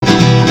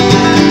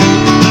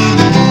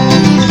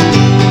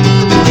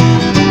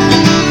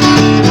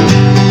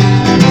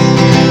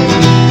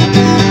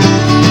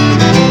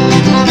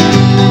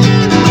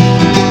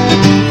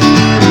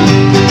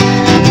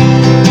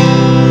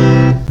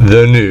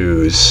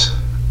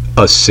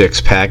a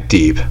six-pack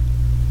deep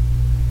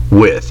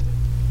with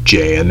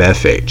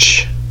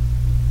JMFH.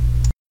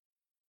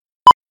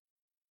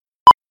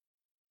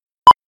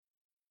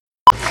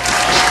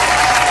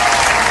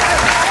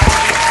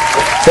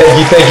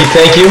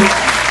 Thank you.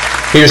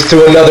 Here's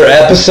to another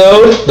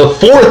episode, the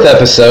 4th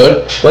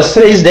episode. What's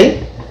today's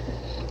date?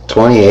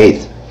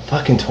 28th.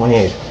 Fucking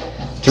 28th.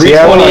 See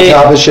how on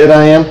top of shit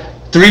I am?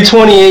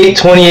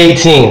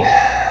 3/28/2018.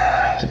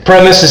 The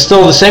premise is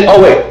still the same.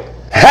 Oh, wait.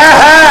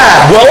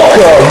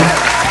 Welcome,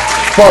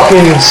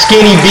 fucking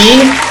Skinny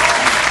B,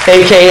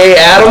 a.k.a.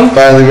 Adam.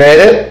 Finally made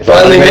it.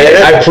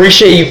 I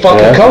appreciate you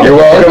fucking coming. You're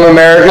welcome,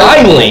 America.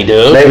 Finally,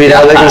 dude. Maybe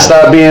now they can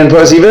stop being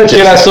pussy bitches.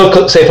 Can I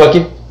still say fuck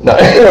you? No.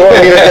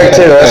 Well, you can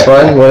too. That's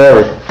fine.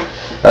 Whatever.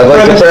 I'd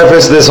like to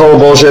preface this whole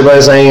bullshit by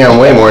saying I'm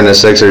way more than a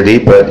sixer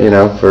deep, but, you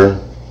know, for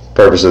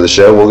purpose of the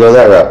show, we'll go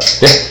that route.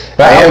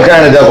 I am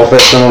kind of double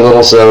fisting a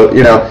little, so,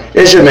 you know,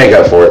 it should make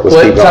up for it. Let's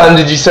keep going. What time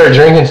did you start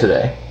drinking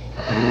today?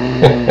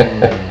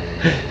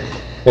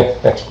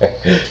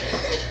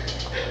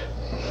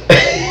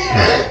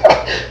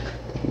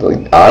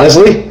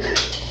 Honestly?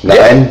 9?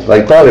 Yeah.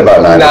 Like, probably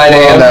about 9. 9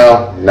 a.m.?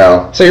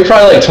 No. So you're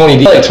probably like 20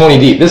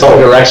 deep. This is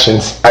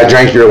directions. I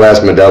drank your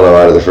last Modelo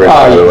out of the fridge,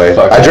 by the way.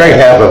 I drank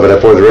half of it. I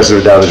poured the rest of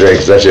it down the drain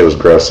because that shit was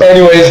gross.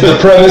 Anyways, the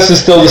premise is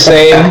still the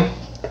same.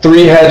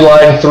 3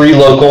 headline, 3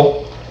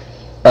 local.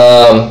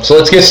 So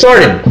let's get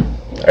started.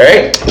 All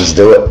right? Let's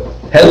do it.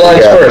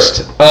 Headlines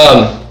first.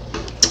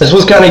 This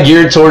was kind of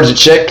geared towards a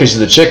chick because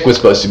the chick was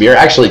supposed to be here.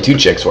 Actually, 2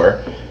 chicks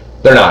were.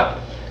 They're not.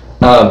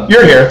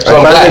 You're here. So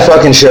I'm glad you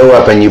fucking show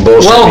up and you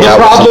bullshit. Well, the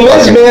problem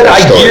is, man,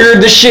 I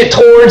geared the shit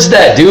towards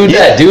that dude.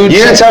 You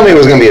didn't tell me it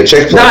was going to be a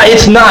chick. Nah,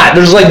 it's not.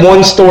 There's like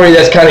one story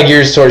that's kind of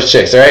geared towards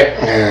chicks, all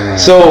right?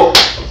 So,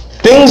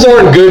 things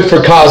aren't good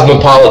for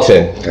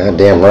Cosmopolitan.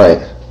 Goddamn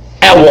right.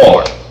 At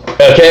Walmart,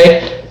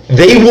 okay?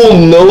 They will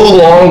no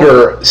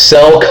longer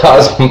sell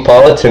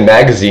Cosmopolitan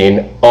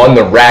magazine on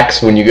the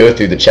racks when you go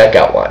through the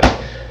checkout line.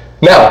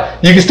 Now,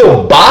 you can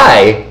still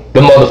buy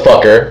the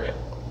motherfucker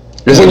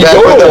when you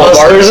go to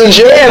Walmart. And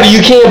shit? Yeah, but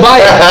you can't buy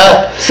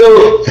it. So,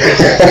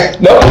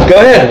 no, go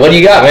ahead. What do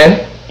you got,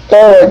 man?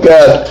 Oh my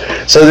god.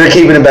 So they're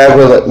keeping it back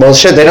with, well,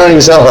 shit, they don't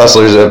even sell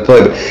Hustlers at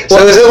Playboy.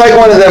 So is it like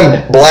one of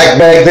them black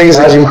bag things?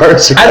 I don't know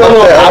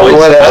how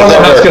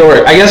it's going to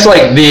work. I guess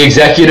like the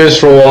executives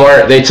for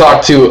Walmart, they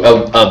talked to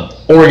a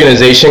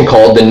organization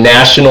called the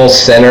National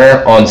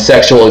Center on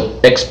Sexual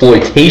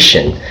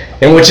Exploitation,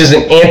 and which is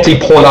an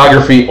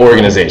anti-pornography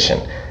organization.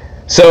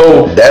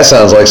 So that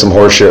sounds like some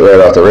horse shit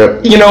right off the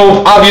rip. You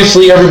know,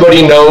 obviously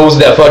everybody knows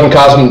that fucking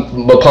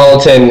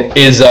Cosmopolitan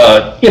is,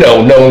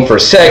 known for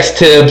sex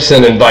tips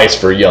and advice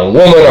for young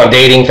women on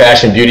dating,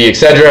 fashion, beauty,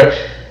 etc.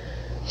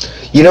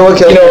 You know what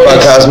kills me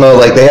about Cosmo?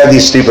 Like, they have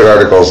these stupid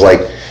articles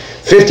like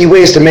 50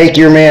 ways to make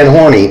your man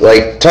horny.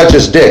 Like, touch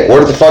his dick.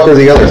 Where the fuck are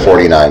the other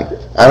 49?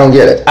 I don't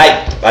get it.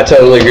 I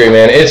totally agree,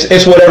 man.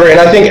 It's whatever, and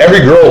I think every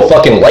girl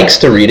fucking likes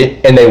to read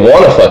it, and they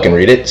want to fucking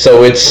read it,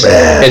 so it's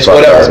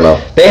whatever. Cosmo.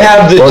 They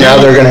have the now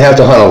they're going to have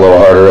to hunt a little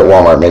harder at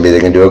Walmart. Maybe they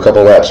can do a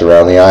couple laps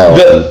around the aisle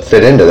and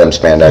fit into them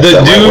spandex.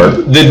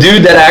 The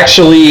dude that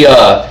actually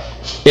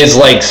is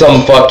like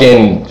some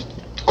fucking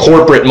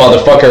corporate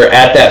motherfucker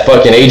at that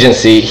fucking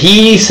agency,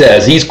 he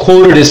says, he's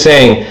quoted as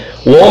saying,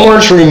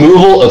 Walmart's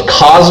removal of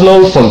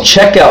Cosmo from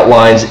checkout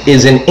lines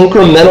is an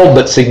incremental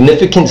but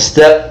significant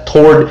step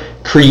toward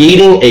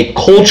creating a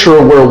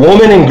culture where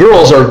women and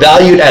girls are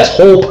valued as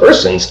whole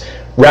persons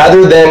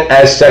rather than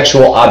as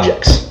sexual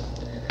objects.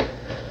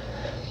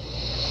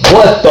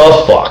 What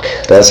the fuck?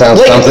 That sounds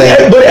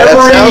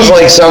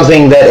like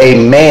something that a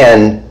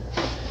man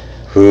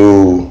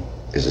who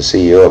is the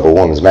CEO of a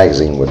woman's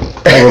magazine would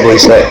probably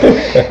say.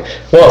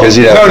 Well, because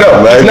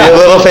might be a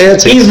little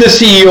fancy. He's the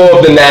CEO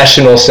of the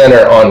National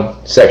Center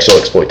on Sexual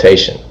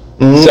Exploitation.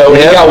 So he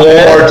got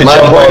Walmart to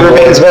jump on board.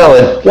 Remains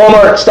valid.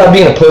 Walmart, stop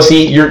being a pussy.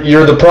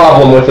 You're the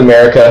problem with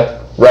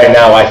America right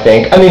now, I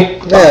think. I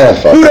mean, who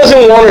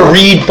doesn't want to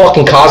read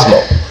fucking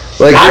Cosmo?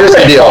 Like, here's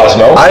the deal.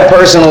 Cosmo. I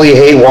personally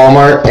hate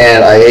Walmart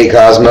and I hate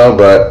Cosmo,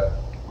 but,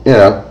 you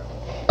know,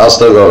 I'll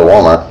still go to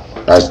Walmart.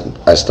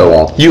 I still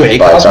won't buy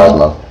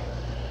Cosmo.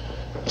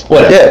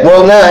 Whatever. Yeah,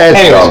 well, no, it's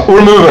anyways,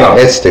 we're moving on.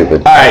 It's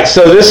stupid. All right,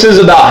 so this is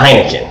about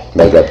Heineken.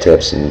 Makeup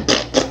tips and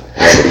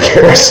nobody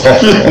cares.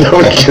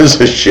 Nobody gives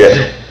a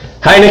shit.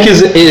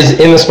 Heineken is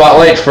in the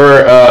spotlight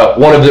for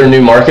one of their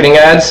new marketing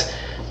ads.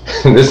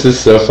 This is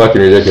so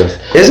fucking ridiculous.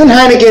 Isn't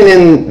Heineken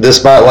in the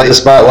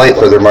spotlight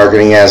for their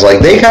marketing ads? Like,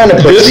 they kind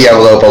of push the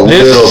envelope a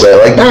little bit.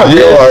 Like, not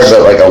real hard,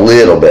 but like a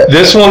little bit.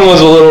 This one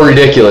was a little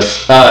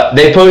ridiculous.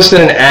 They posted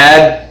an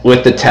ad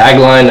with the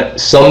tagline,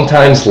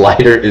 "Sometimes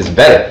lighter is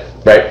better,"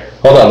 right?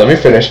 Hold on, let me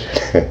finish.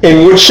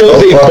 In which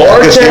shows a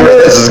bartender.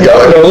 This is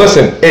going. No,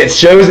 listen. It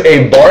shows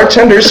a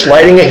bartender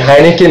sliding a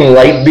Heineken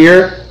light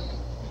beer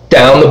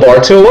down the bar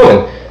to a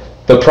woman.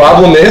 The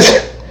problem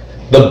is,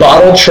 the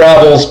bottle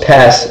travels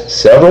past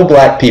several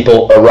black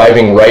people,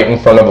 arriving right in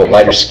front of a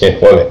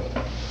lighter-skinned woman.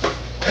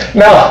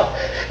 Now,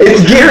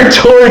 It's geared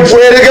towards.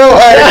 Way to go,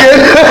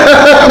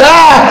 Heineken.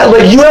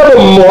 Like, you have a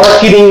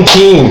marketing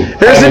team.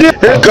 Here's the deal.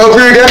 Go for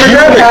your You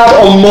demographic. have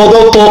a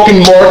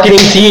motherfucking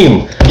marketing team.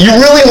 You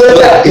really let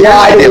that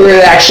fly where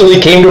it actually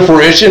came to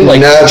fruition?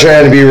 Like, Not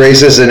trying to be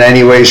racist in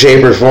any way,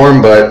 shape, or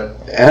form, but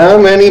how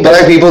many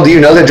black people do you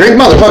know that drink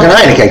motherfucking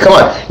Heineken? Come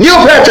on. Neil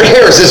Patrick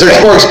Harris is their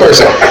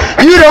spokesperson.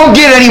 You don't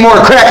get any more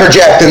Cracker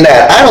Jack than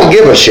that. I don't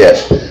give a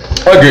shit.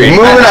 agreed.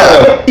 Moving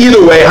on.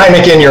 Either way,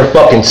 Heineken, you're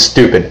fucking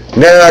stupid.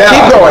 No,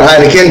 keep going,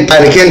 Heineken.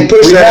 Heineken,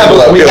 push that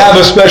envelope. We have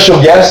a special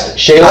guest,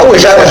 Shayla. I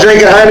wish I was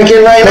drinking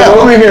Heineken right now.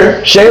 Come over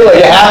here. Shayla,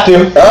 you have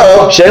to.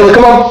 Uh-oh. Shayla,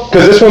 come on.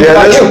 Because this one's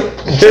about you.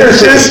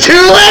 This is too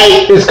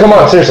late. Come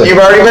on, seriously. You've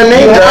already been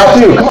named dropped.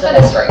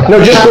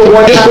 No, just for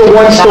one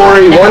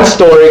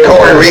story.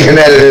 Corey, we can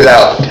edit it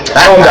out.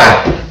 Calm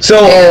down.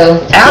 So,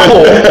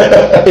 Apple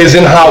is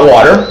in hot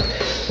water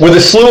with a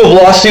slew of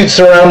lawsuits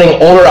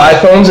surrounding older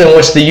iPhones in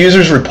which the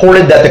users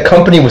reported that the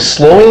company was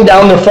slowing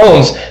down their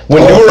phones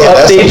when newer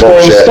that's updates the were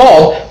bullshit.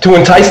 installed to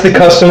entice the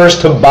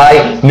customers to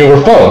buy newer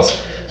phones.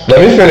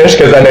 Let me finish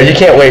because I know you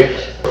can't wait.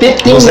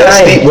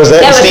 59. Was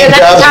that Steve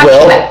Jobs'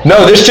 will?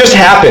 No, this just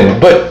happened.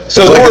 But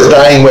so It's like his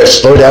dying wish.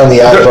 Slow down the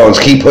iPhones.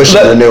 Keep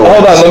pushing the new ones.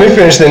 Hold on, let me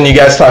finish, then you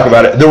guys talk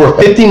about it. There were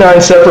 59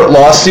 separate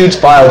lawsuits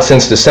filed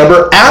since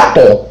December.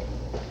 Apple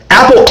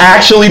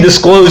actually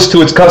disclosed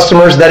to its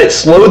customers that it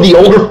slowed the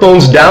older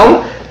phones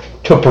down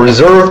to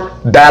preserve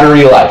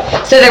battery life.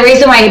 So the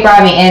reason why he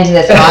brought me into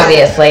this,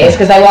 obviously, is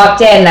because I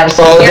walked in and I was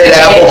so Oh, did irritated.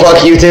 Apple fuck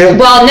you too?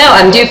 Well, no,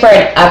 I'm due for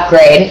an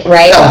upgrade,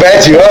 right? I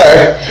bet you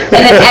are.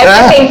 And then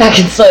everything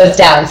fucking slows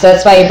down, so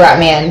that's why he brought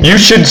me in. You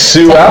should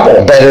sue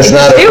Apple. Bet it's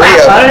not a Sue free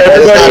Apple. upgrade.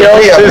 It's not a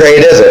free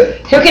upgrade, is it?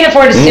 Who can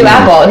afford to sue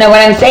Apple? No,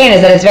 what I'm saying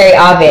is that it's very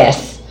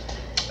obvious.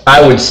 I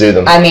would sue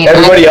them. I mean,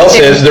 everybody else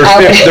is. There's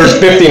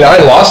 59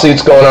 lawsuits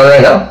going on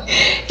right now.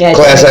 Yeah,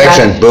 Class just-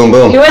 action. Boom,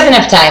 boom. There wasn't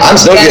enough time. I'm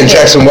still getting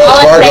checks from Wells All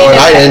I'm Fargo saying and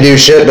is I that- didn't do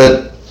shit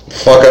but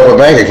fuck up a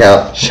bank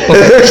account.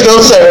 They're still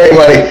sending me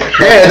money.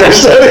 Yeah, they're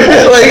sending me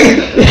like,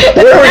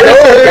 where are we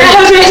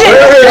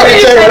going?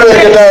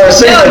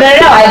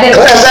 No, I've been.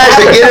 Class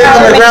action, get it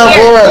on the ground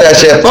floor on that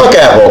shit. Fuck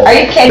Apple. Are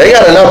you kidding They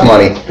got me? enough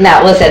money. No,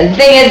 listen. The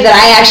thing is that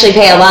I actually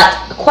pay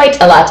quite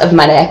a lot of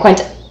money.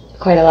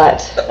 Quite a lot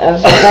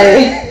of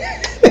money.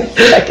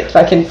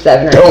 fucking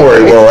 7 or 8. Don't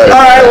worry, we'll let it.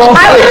 All right, well,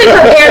 I wasn't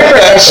prepared for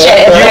this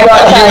shit. you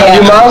might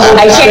as well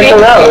I stick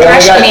can't around.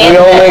 We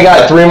only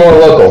got 3 more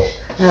local.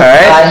 All right,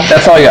 God.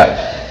 that's all you got.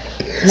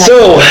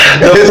 So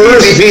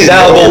It's easy peasy.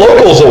 now the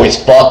local's always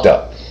fucked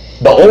up.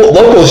 The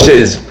local shit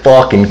is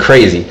fucking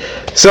crazy.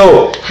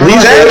 So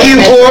Thank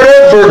you,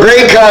 Florida, for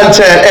great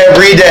content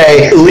every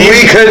day.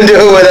 We couldn't do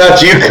it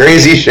without you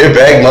crazy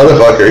shitbag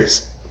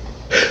motherfuckers.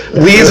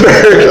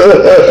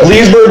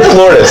 Leesburg,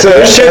 Florida. So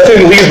this shit's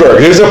in Leesburg.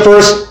 Here's the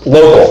first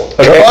local.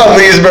 Okay? Come on,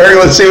 Leesburg,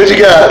 let's see what you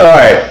got. All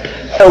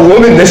right. A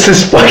woman, this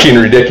is fucking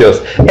ridiculous.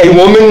 A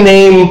woman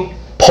named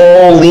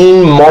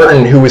Pauline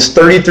Martin, who was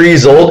 33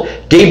 years old,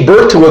 gave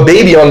birth to a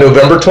baby on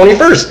November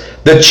 21st.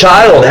 The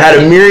child had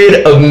a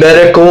myriad of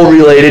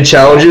medical-related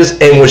challenges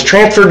and was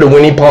transferred to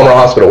Winnie Palmer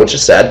Hospital, which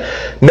is sad.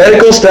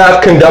 Medical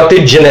staff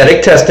conducted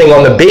genetic testing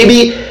on the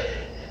baby,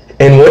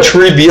 in which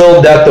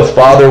revealed that the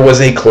father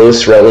was a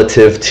close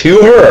relative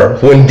to her.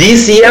 When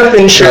DCF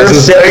and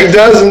sheriff's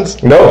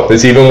dozens. no,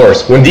 it's even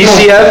worse. When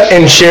DCF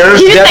and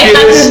sheriff's He just like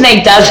deputies cousins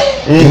make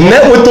dozens.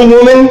 met with the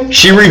woman,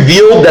 she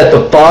revealed that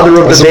the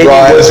father of That's the a baby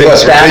broad was in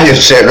West Virginia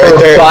fact shit right her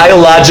there.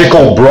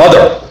 biological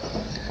brother.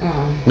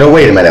 No,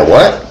 wait a minute,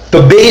 what?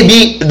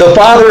 The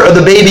father of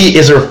the baby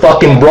is her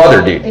fucking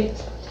brother, dude.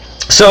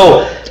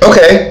 So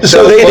Okay.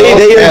 So they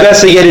yeah.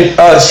 investigated.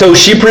 So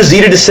she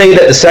proceeded to say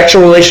that the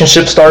sexual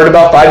relationship started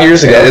about 5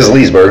 years ago. That is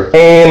Leesburg.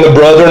 And the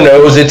brother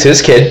knows it's his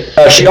kid.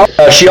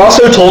 She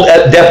also told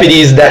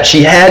deputies that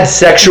she had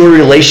sexual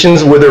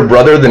relations with her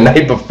brother the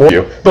night before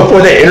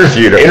they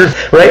interviewed her.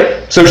 Right?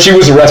 So she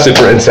was arrested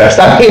for incest.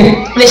 I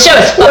mean, This show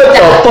is what fucked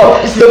the up.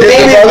 fuck? The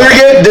baby.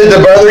 Did the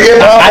brother get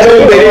I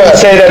don't. They didn't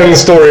say that in the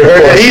story. Of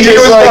course. He He just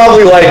was like-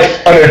 probably like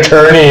an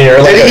attorney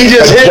or like. Did he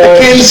just hit the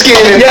kin skin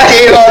and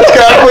skate on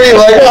scot-free?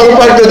 Like, how the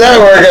fuck did that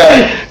work out?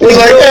 He's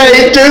like,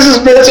 hey, deuces,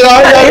 bitch, and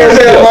I got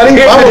this money.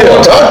 I'm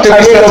gonna talk to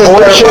I mean,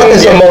 abortion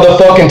is a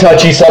motherfucking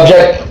touchy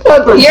subject.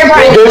 You're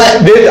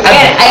probably.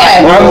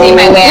 I gotta see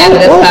my way out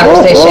of this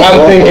conversation.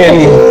 I'm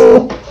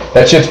thinking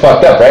that shit's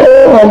fucked up, right?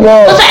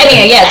 Well, I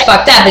mean, yeah, it's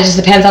fucked up. It just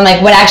depends on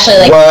like what actually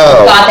like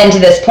Wow. got them to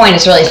this point.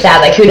 It's really sad.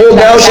 Like who?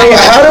 Now, so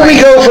how do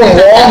we go from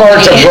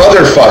Walmart to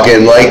brother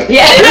fucking? Like,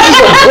 Yeah. this is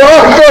a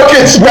broad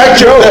fucking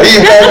spectrum that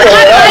you got going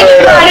on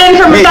right brought in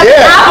from a now.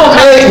 fucking Apple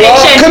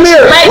conversation. Come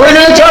here, Like, we're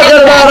gonna talk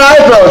about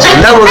iPhones, and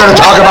then we're gonna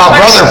talk about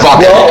brother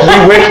fucking.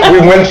 Well,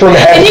 we went from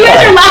And you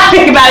guys are headline.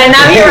 laughing about it.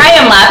 Now here I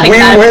am laughing.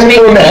 We about it. went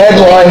from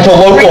headline to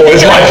local.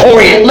 Is my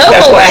point. Local.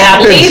 That's what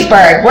happens.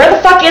 Leesburg. Where the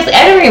fuck is?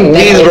 I don't even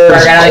think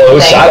Leesburg's I don't even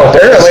close. think. I don't.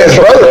 Apparently, it's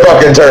brother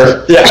fucking turf.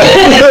 Yeah.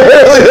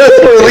 Apparently, that's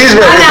where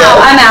Leesburg is at.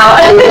 I'm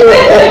out.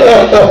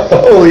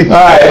 Holy.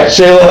 All right,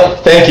 Shayla.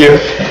 Thank you.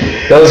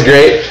 That was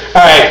great.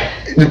 All right.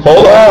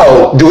 Hold on.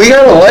 Wow. Do we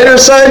got a lighter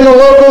side in the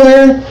local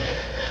here?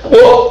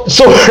 Well,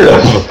 sort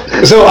of.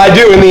 So I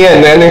do in the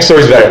end. The ending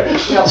story's better.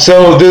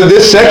 So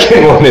this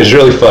second one is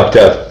really fucked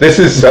up. This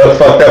is so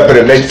fucked up, but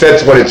it makes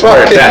sense when it's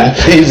where it's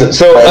at.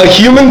 So a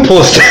human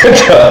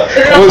placenta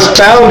was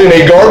found in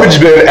a garbage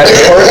bin at a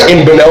park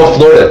in Bunnell,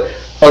 Florida.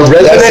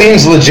 That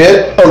seems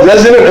legit. A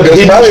resident of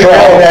It's probably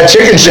Trail. that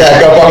chicken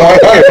shack up on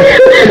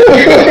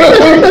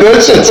 100.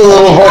 That shit's a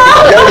little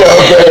fucking ghetto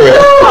up there.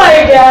 Oh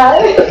my god.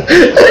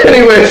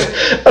 Anyways,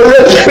 a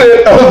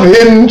resident of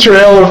Hidden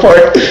Trailer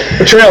Park.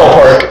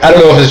 I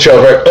don't know if it's a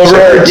trailer park.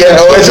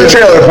 It's a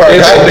trailer park.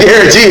 I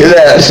guarantee you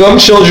that. Some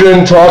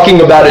children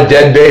talking about a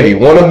dead baby.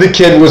 One of the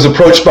kid was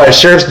approached by a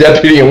sheriff's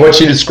deputy, and what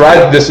she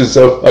described, this is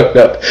so fucked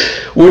up.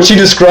 What she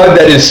described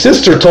that his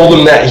sister told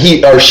him that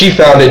she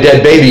found a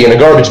dead baby in a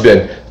garbage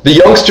bin. The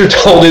youngster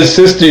told his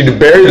sister to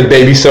bury the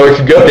baby so it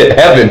could go to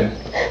heaven.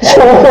 So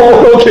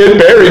the little kid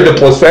buried the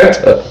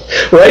placenta,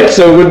 right?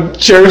 So when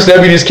sheriff's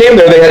deputies came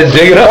there, they had to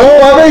dig it up.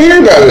 Oh, I didn't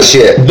hear about this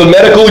shit. The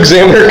medical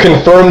examiner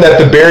confirmed that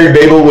the buried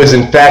baby was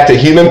in fact a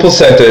human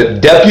placenta.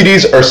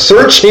 Deputies are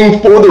searching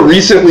for the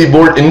recently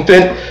born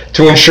infant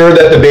to ensure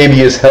that the baby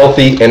is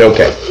healthy and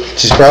okay.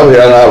 She's probably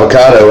on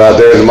avocado out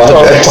there in the mud.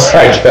 Oh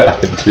my god,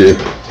 dude.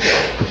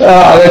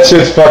 That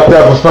shit's fucked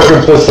up. A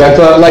fucking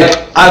placenta.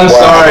 Like, I'm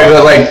sorry,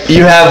 but like,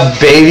 you have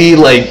baby,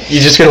 like,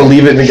 you're just gonna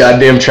leave it in the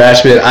goddamn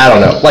trash bin? I don't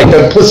know. Like,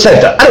 the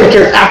placenta. I don't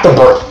care after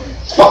birth.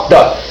 It's fucked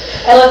up.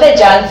 I love that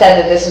John said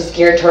that this was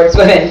geared towards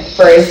women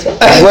for his.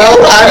 Well,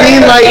 I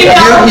mean, like,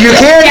 you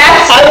can't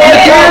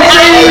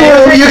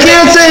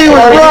say he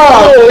was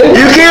wrong.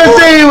 You can't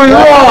say he was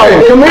wrong.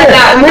 Come here.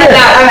 I'm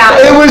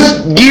out. It was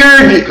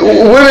geared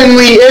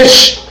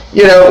womanly-ish,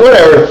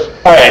 whatever.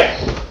 All right.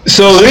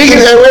 So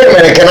Speaking of, wait a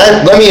minute,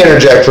 let me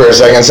interject for a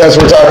second,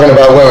 since we're talking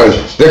about women.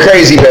 The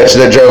crazy bitch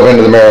that drove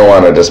into the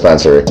marijuana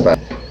dispensary.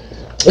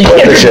 You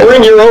can't just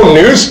bring your own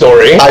news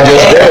story. I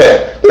just did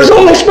it. There's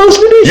only supposed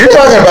to be. You're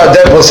talking about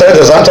dead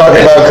placentas. I'm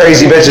talking about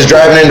crazy bitches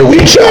driving into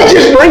weed You can't shops.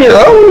 just bring your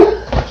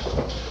own.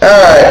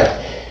 Alright.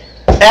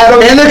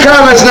 Adam, in the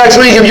comments next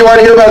week, if you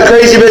want to hear about the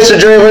crazy bitch that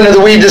drove into the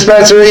weed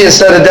dispensary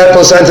instead of dead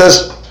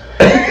placentas,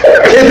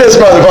 hit this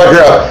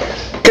motherfucker up.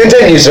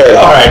 Continue, sir.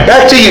 Alright.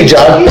 Back to you,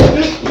 John.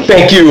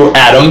 Thank you,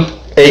 Adam,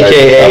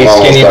 a.k.a. I'm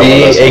almost Skinny done with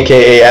B, this one.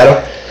 a.k.a. Adam.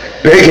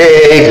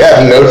 AKA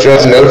Captain No-Show.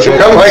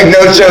 I'm like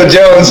No-Show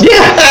Jones.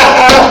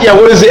 Yeah. Yeah,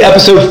 what is it,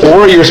 episode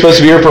 4? You were supposed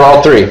to be here for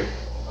all 3.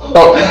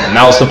 Oh,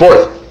 now it's the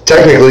 4th.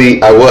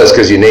 Technically, I was,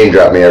 because you name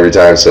drop me every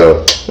time,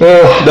 so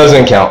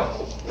Doesn't count.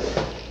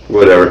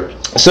 whatever.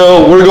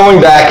 So we're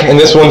going back, and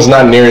this one's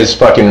not near as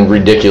fucking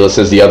ridiculous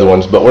as the other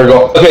ones, but we're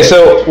going... Okay,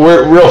 so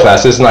we're real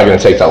fast. This is not going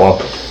to take that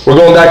long. We're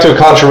going back to a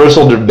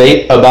controversial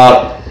debate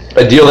about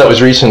a deal that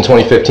was reached in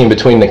 2015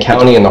 between the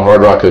county and the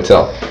Hard Rock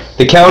Hotel.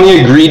 The county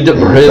agreed to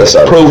prohibit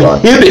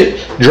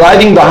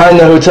driving behind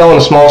the hotel in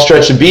a small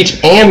stretch of beach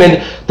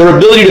and their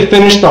ability to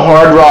finish the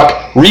Hard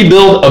Rock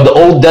rebuild of the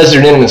old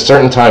Desert Inn in a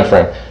certain time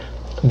frame.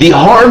 The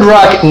Hard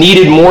Rock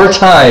needed more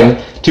time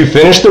to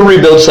finish the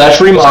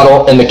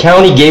rebuild/remodel, and the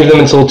county gave them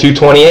until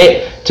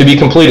 2028 to be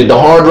completed. The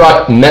Hard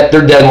Rock met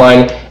their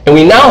deadline, and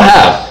we now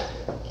have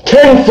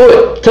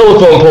 10-foot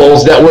telephone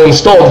poles that were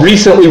installed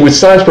recently with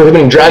signs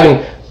prohibiting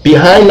driving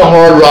behind the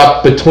Hard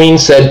Rock between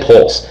said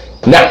poles.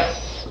 Now,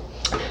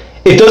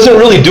 it doesn't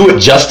really do it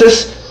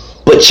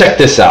justice, but check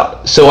this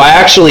out. So I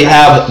actually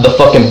have the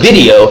fucking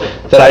video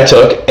that I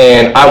took,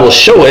 and I will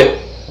show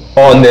it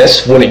on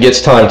this when it gets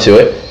time to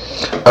it.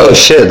 Oh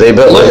shit, they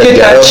built Look at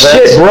that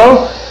shit,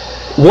 bro.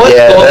 What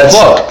the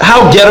fuck?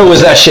 How ghetto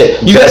is that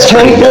shit? You got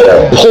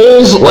 10-foot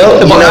poles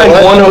behind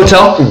one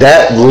hotel?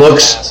 That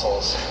looks...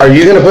 Are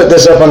you going to put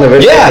this up on the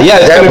video? Yeah,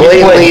 it's that gonna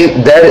be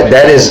blatantly,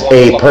 that is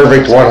a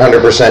perfect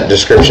 100%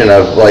 description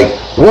of, like,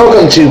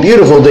 welcome to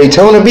beautiful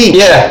Daytona Beach.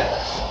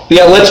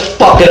 Yeah, let's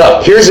fuck it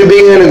up. Here's the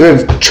beginning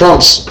of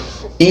Trump's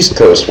East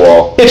Coast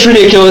wall. It's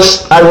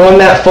ridiculous. I run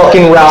that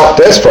fucking route.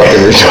 That's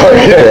fucking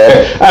retarded,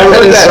 man. I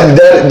run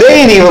that.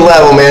 They ain't even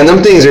level, man.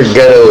 Them things are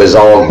ghetto as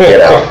all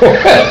get out.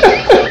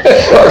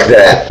 Fuck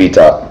that. Be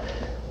top.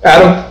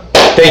 Adam,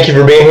 thank you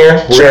for being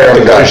here. We're Sure,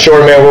 going to cut I'm it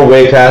short, man. We're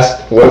way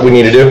past what we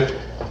need to do.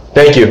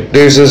 Thank you.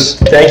 Deuces.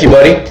 Thank you,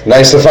 buddy.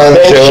 Nice to finally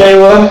Thanks, show.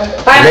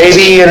 Shayla.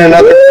 Maybe in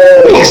another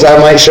 4 weeks I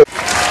might show.